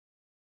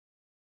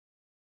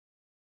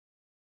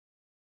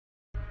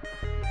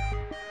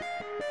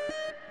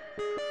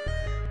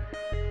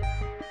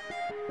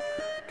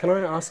Can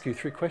I ask you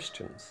 3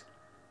 questions?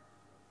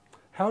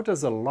 How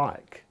does a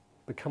like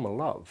become a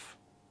love?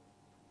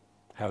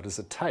 How does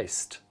a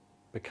taste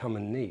become a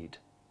need?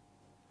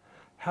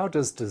 How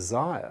does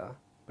desire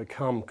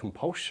become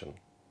compulsion?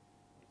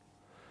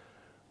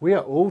 We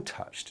are all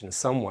touched in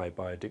some way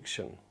by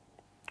addiction,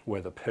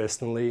 whether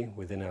personally,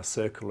 within our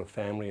circle of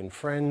family and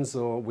friends,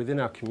 or within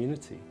our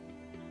community.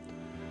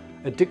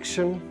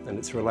 Addiction and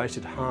its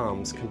related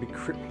harms can be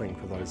crippling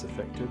for those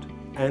affected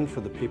and for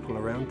the people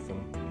around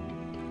them.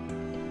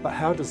 But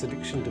how does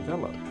addiction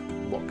develop?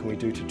 What can we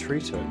do to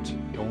treat it?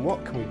 And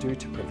what can we do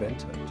to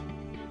prevent it?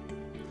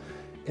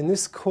 In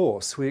this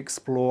course, we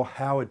explore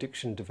how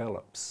addiction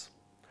develops.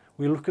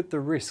 We look at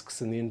the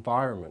risks in the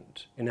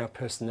environment, in our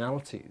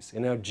personalities,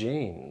 in our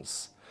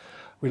genes.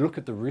 We look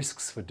at the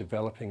risks for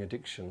developing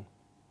addiction.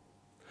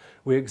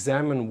 We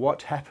examine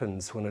what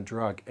happens when a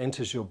drug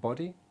enters your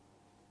body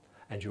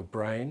and your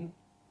brain,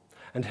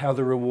 and how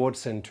the reward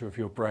centre of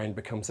your brain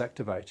becomes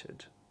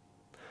activated.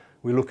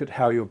 We look at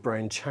how your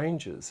brain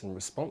changes in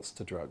response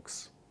to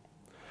drugs.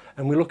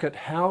 And we look at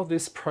how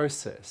this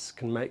process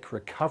can make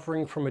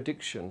recovering from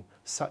addiction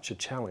such a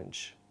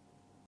challenge.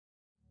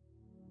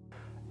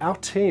 Our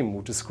team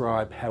will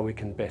describe how we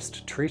can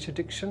best treat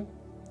addiction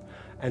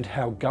and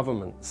how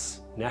governments,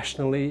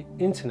 nationally,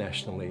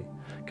 internationally,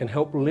 can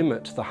help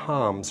limit the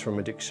harms from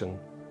addiction.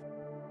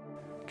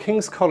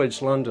 King's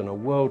College London are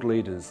world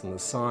leaders in the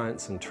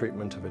science and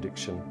treatment of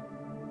addiction.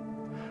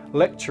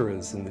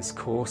 Lecturers in this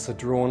course are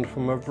drawn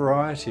from a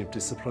variety of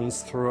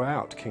disciplines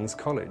throughout King's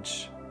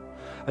College,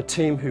 a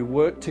team who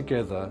work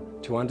together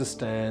to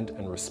understand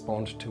and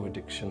respond to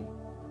addiction.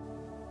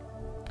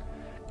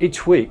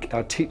 Each week,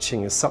 our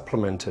teaching is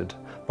supplemented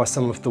by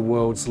some of the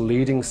world's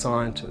leading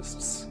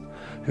scientists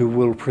who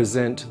will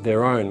present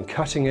their own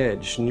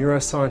cutting-edge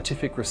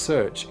neuroscientific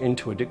research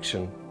into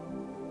addiction.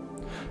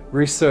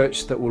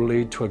 Research that will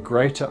lead to a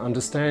greater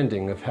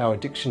understanding of how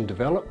addiction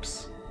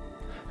develops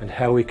and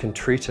how we can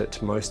treat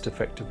it most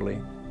effectively.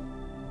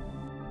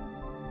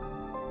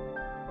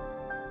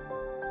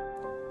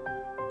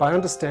 By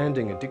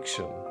understanding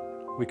addiction,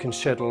 we can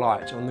shed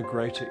light on the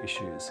greater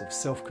issues of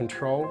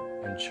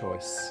self-control and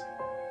choice.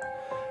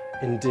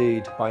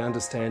 Indeed, by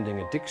understanding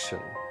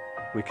addiction,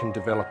 we can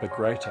develop a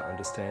greater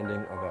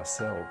understanding of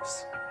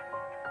ourselves.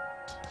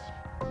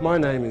 My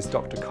name is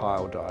Dr.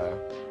 Kyle Dyer.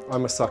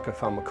 I'm a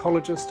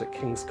psychopharmacologist at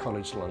King's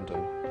College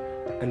London,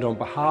 and on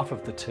behalf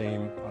of the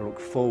team, I look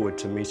forward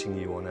to meeting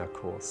you on our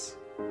course.